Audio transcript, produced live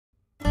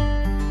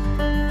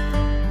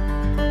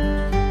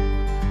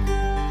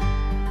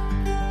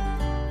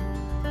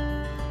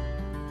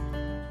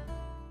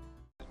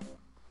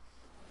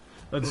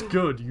That's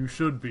good. You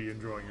should be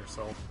enjoying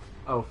yourself.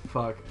 Oh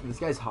fuck, this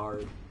guy's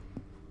hard.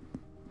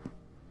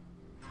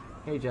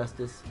 Hey,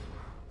 Justice.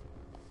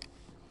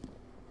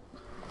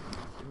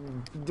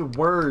 The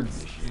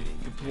words,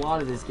 the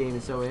plot of this game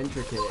is so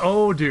intricate.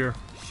 Oh dear.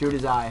 Shoot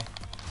his eye.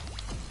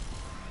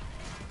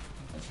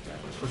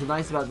 What's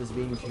nice about this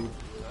being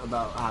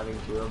about having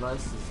two of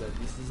us is that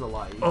this is a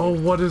lot easier. Oh,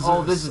 what is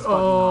Oh, this? this is fucking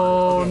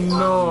hard. Okay,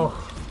 no.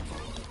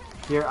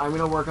 Here, I'm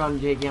gonna work on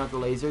taking out the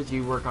lasers.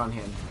 You work on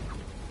him.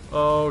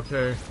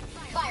 Okay.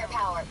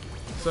 Firepower.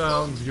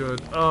 Sounds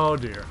good. Oh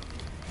dear.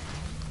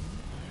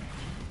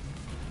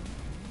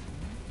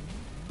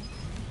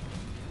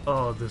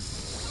 Oh,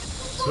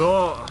 this.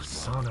 Oh,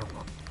 son of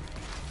a.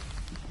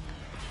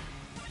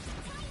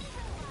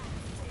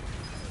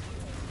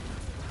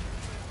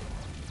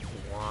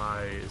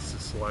 Why is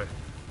this like?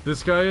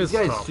 This guy is.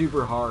 This guy's tough.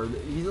 super hard.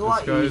 He's a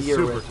lot guy is easier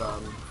super with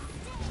tough.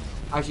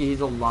 Actually,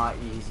 he's a lot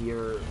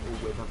easier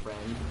with a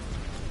friend.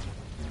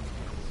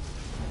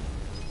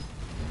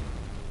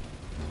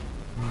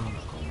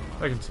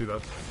 I can see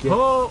that. Yeah.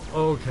 Oh,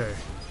 okay.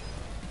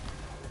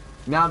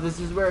 Now this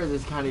is where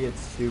this kind of gets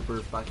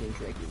super fucking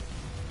tricky.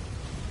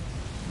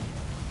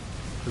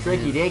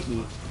 Tricky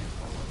dicky.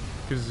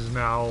 Because he's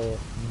now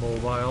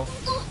mobile.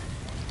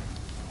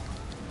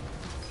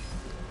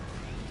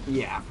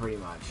 Yeah, pretty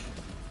much.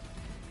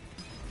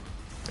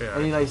 Yeah.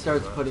 And he I like can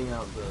starts see that. putting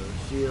out the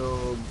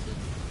shields.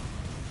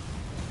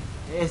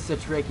 It's a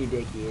tricky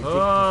dicky. It's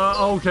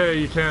Okay,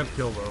 you can't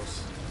kill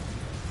those.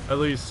 At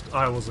least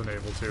I wasn't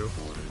able to.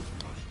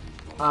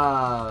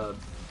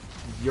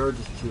 You're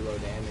just too low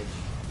damage.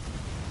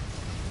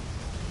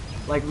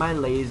 Like my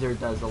laser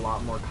does a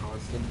lot more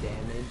constant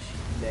damage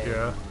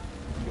than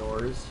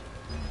yours,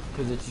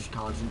 because it's just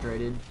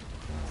concentrated.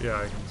 Yeah,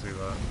 I can see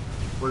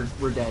that.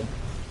 We're dead.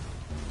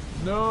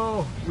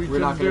 No, we're Not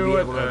not gonna do be it,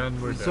 able to.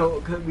 and we're dead.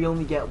 So we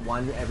only get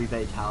one every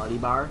vitality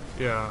bar,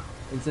 Yeah.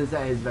 and since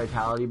that his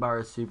vitality bar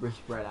is super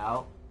spread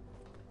out.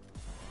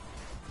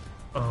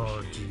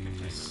 Oh,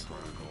 jeez.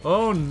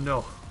 Oh,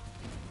 no.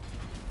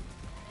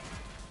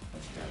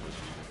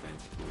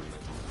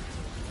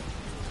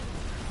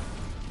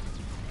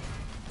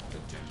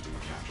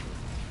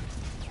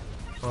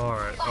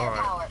 Alright, alright.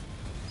 Firepower.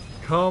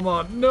 Come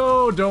on.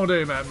 No, don't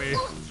aim at me.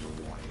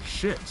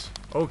 Shit.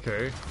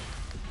 Okay.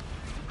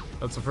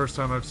 That's the first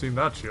time I've seen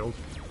that shield.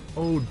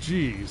 Oh,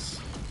 jeez.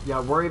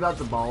 Yeah, worry about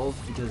the balls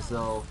because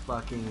they'll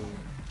fucking.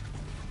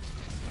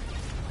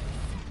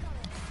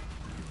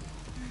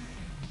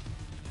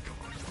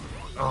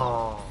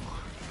 Oh,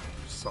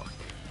 suck.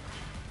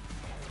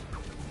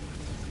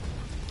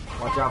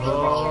 Watch out for the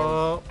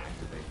balls.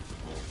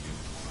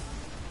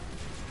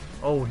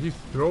 Oh, he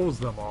throws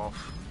them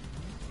off.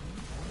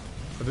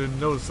 I didn't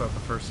notice that the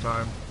first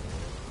time.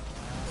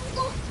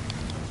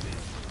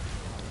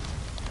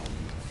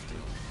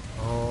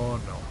 Oh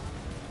no.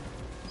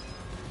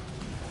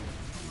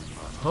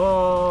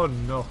 Oh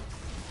no.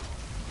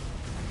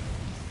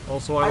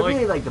 Also, I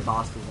really like like the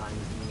boss designs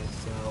in this,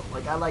 so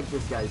like I like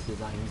this guy's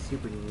design. He's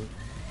super neat.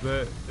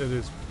 that. It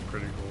is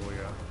pretty cool,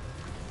 yeah.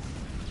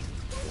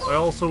 I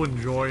also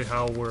enjoy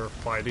how we're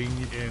fighting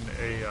in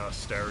a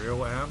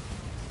stereo amp.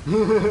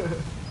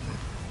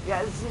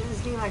 Yeah,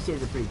 this game actually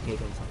has a pretty kick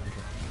on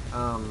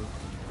soundtrack.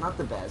 Not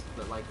the best,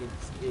 but like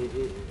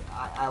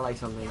I like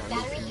something that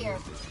Battery makes me here.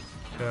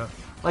 Yeah.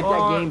 like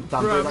that game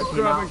Thumper that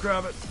came out.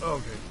 Grab it.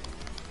 Okay.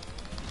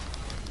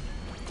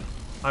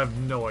 I have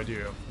no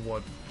idea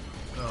what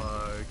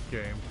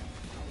game.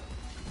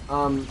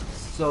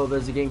 So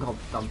there's a game called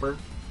Thumper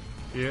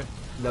Yeah.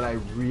 that I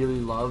really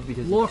love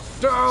because Look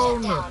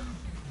down.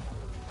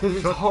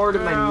 it's Shut hard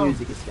in my down.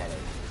 music aesthetic.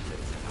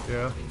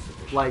 Yeah.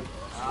 Like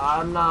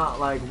I'm not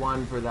like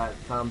one for that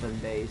thump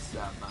and bass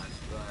that much,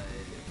 but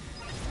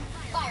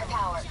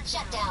Firepower.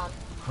 Shut down.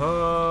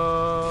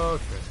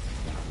 Okay.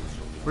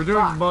 We're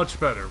doing Fuck. much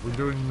better. We're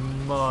doing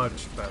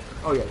much better.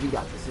 oh yeah, you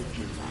got this. It's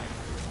pretty nice.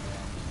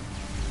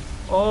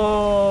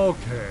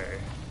 Okay.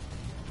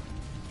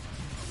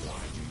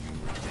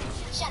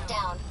 Shut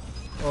down.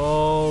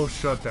 Oh,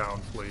 shut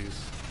down, please.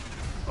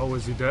 Oh,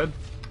 is he dead?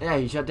 Yeah,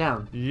 you shut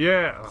down.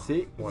 Yeah.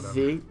 See? Whatever.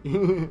 See?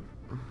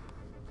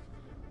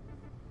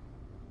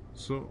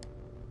 So.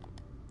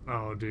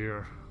 Oh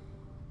dear.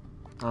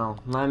 Oh,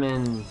 I'm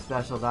in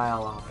special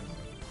dialogue.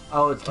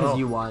 Oh, it's because Oh.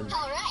 you won.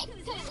 All right.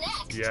 Who's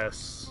next?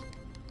 Yes.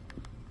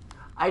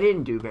 I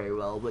didn't do very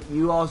well, but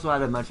you also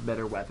had a much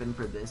better weapon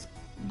for this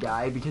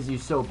guy because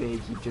he's so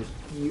big.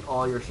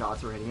 All your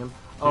shots were hitting him.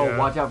 Oh, Yeah.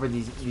 watch out for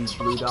these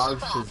blue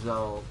dogs because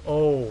they'll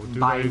Oh, do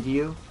bind they?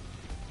 you.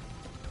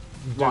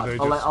 Do Watch, they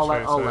I'll just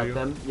chase at let you?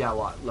 them. Yeah,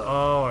 what? Look,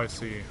 Oh, I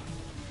see.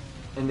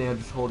 and they'll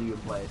just hold you in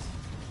place.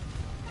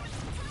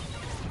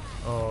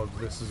 Oh,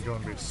 this is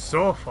going to be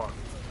so fun.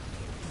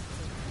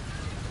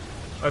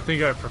 I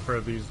think I prefer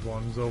these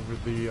ones over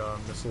the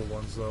missile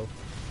ones, though.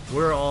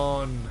 We're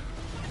on.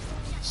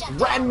 Shut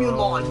down.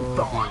 Ramulon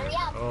Oh, 5.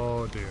 dear.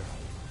 Oh dear.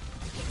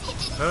 It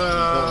didn't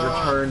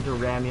Ah. Return to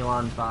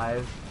Ramulon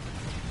 5.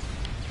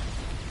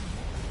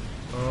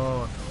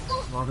 Oh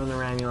Welcome to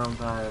Ramulon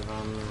 5.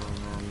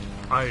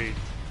 no. I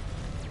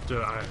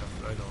I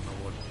don't know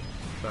what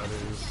that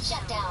is.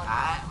 Shut down.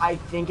 I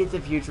think it's a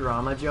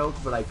Futurama joke,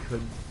 but I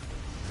could.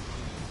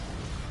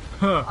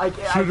 Huh. I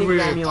Should think we?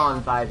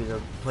 Ramulon 5 is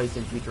a place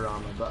in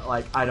Futurama, but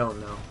like I don't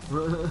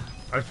know.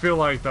 I feel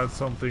like that's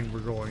something we're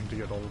going to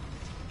get a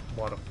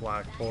lot of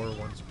flack for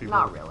once people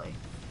Not really.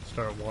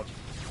 start watching.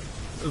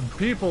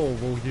 People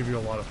will give you a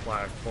lot of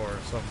flack for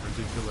some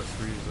ridiculous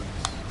reasons.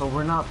 But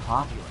we're not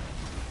popular.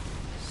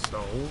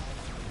 So,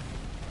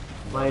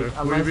 Like, if we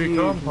unless you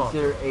become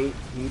consider popular? 8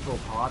 people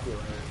popular,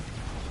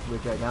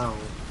 which I don't.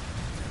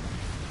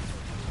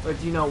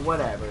 But you know,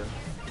 whatever.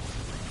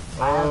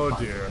 I have Oh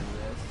fun dear. doing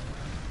this.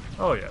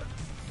 Oh yeah,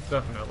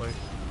 definitely.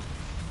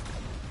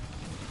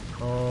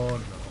 Oh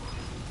no.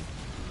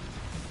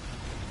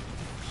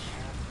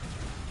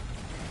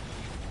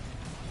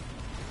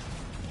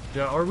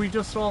 Yeah, are we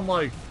just on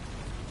like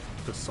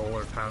the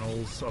solar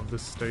panels of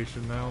this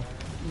station now?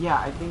 Yeah,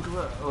 I think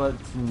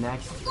what's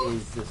next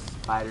is the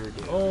spider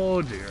dude.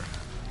 Oh dear.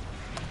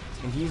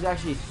 And he's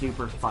actually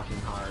super fucking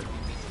hard.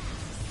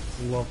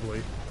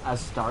 Lovely. As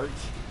Starch.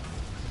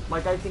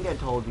 Like I think I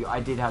told you, I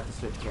did have to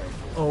switch characters.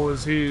 Oh,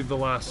 is he the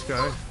last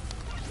guy?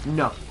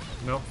 No.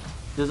 No?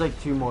 There's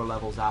like 2 more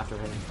levels after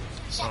him.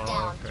 Shut Oh,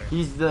 down. okay.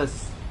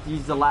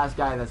 He's the last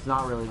guy that's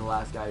not really the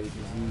last guy because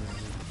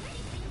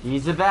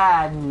he's a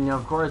bad, and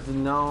of course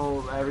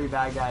no every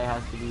bad guy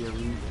has to be a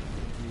reason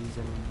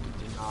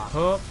to not.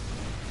 Huh?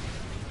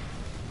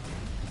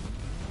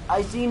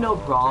 I see no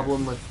okay.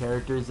 problem with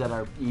characters that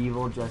are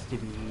evil just to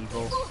be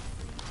evil.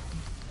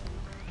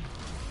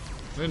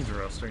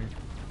 Interesting.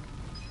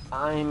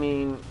 I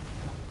mean,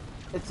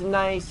 it's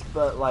nice,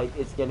 but like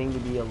it's getting to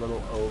be a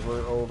little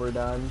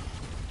overdone.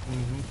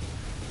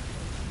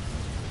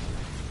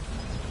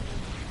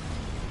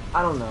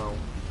 I don't know.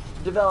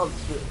 Develop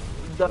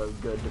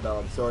good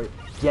developed story.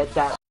 Get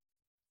that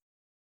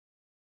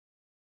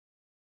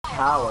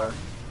power.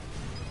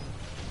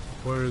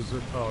 Where is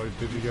it? Oh,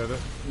 did you get it?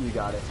 You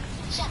got it.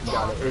 Shut You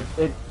got down.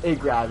 it. It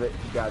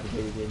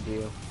gravitated into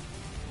you.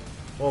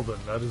 Well then,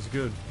 that is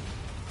good.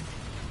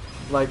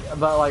 Like,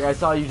 but like I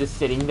saw you just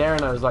sitting there,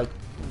 and I was like,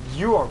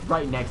 you are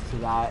right next to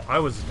that. I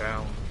was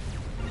down.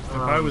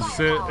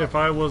 If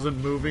I wasn't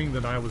moving,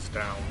 then I was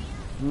down.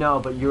 No,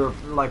 but you were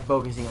like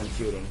focusing on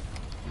shooting.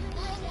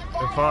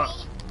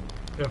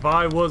 If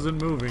I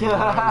wasn't moving, then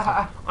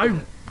I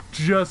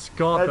just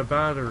got the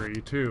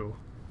battery too.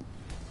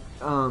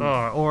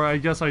 Or I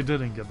guess I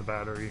didn't get the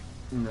battery.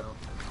 No.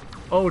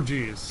 Oh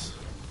jeez.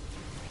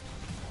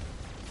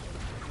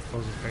 I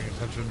wasn't paying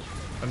attention,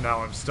 and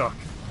now I'm stuck.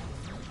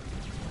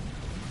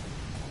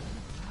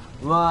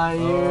 Why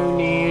you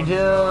need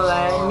to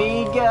let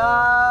me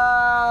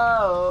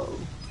go?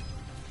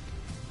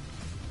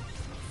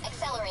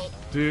 Accelerate.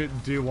 Do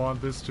you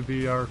want this to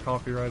be our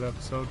copyright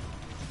episode?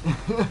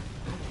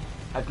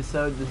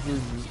 Episode. This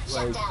is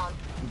Shut like down.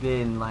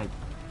 been like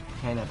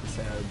 10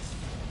 episodes.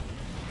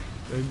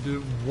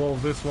 Well,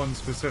 this one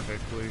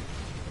specifically.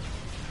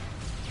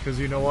 Because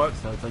you know what?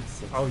 So it's like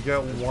 6. I'll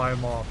get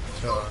Wymoff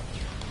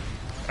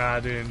to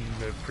add in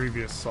the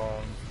previous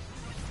song.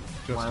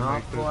 Just to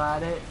make Wymoff will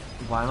add it.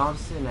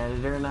 Wymoff's an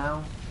editor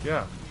now.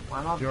 Yeah,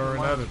 Wymoff. you're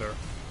an editor.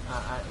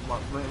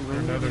 When You're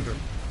an did editor.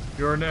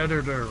 You're an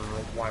editor,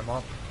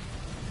 Wymoff.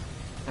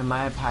 Am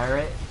I a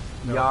pirate?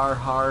 No. Yar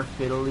har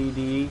fiddly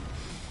dee.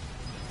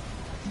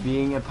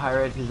 Being a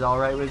pirate is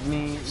alright with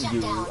me.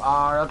 You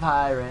are a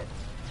pirate.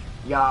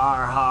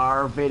 Yar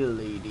har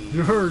fiddly dee.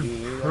 You're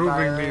Being a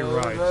proving me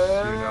pirate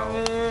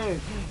right,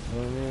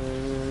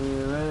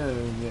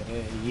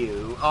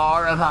 You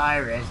are a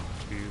pirate.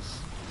 Jeez.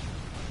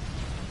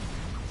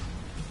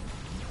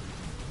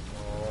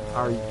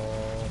 Are you?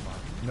 Oh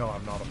my. No,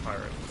 I'm not a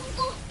pirate.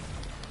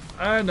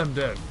 And I'm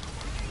dead.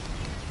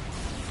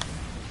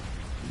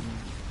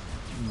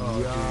 Oh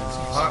Yar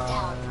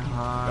jeez.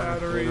 har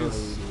Batteries.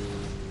 fiddly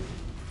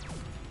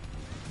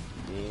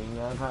dee. Being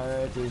a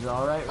pirate is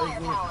alright with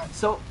me. Firepower.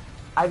 So,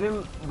 I've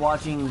been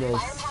watching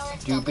this Firepower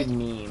stupid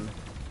extended. meme.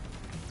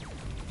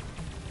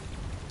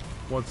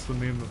 What's the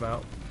meme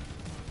about?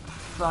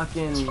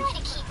 Fucking Try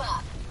to keep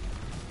up.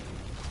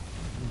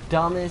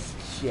 dumbest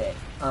shit.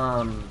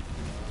 Oh.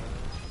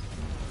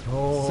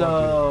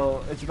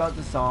 So it's about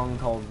the song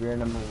called "We're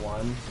Number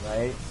One,"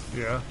 right?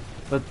 dude. Yeah.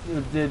 But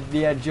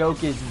the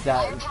joke is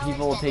that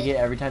people will take it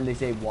every time they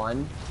say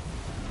one,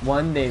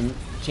 they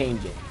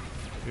change it.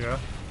 Yeah.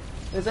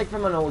 It's like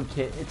from an old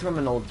kid. It's from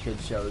an old kid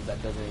show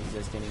that doesn't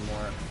exist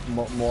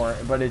anymore. More,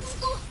 but it's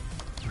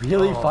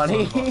really Oh,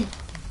 funny. son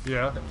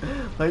Yeah.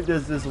 Like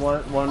there's this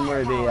one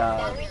where they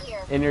Battery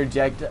here.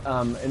 interject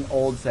an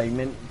old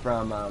segment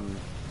from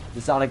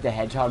the Sonic the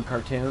Hedgehog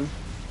cartoon.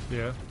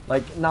 Yeah.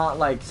 Like, not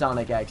like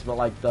Sonic X, but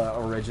like the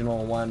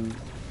original one.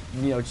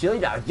 You know, chili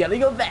dog, gotta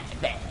go fast,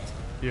 fast.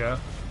 Yeah.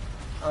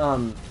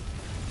 And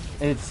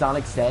it's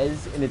Sonic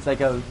Says, and it's like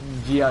a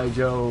G.I.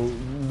 Joe,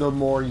 the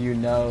more you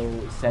know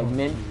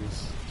segment.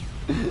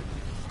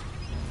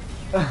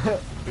 Oh,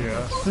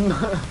 yeah.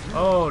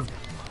 Oh.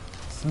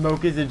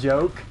 Smoke is a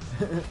joke.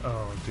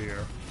 Oh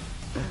dear.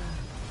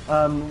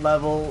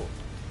 Level.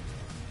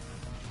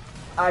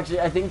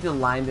 Actually, I think the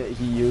line that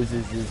he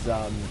uses is,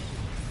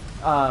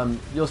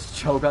 you'll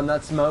choke on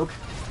that smoke.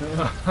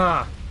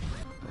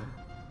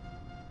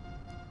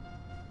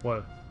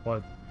 What?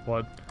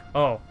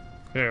 Oh,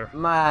 here.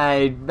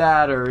 My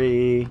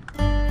battery.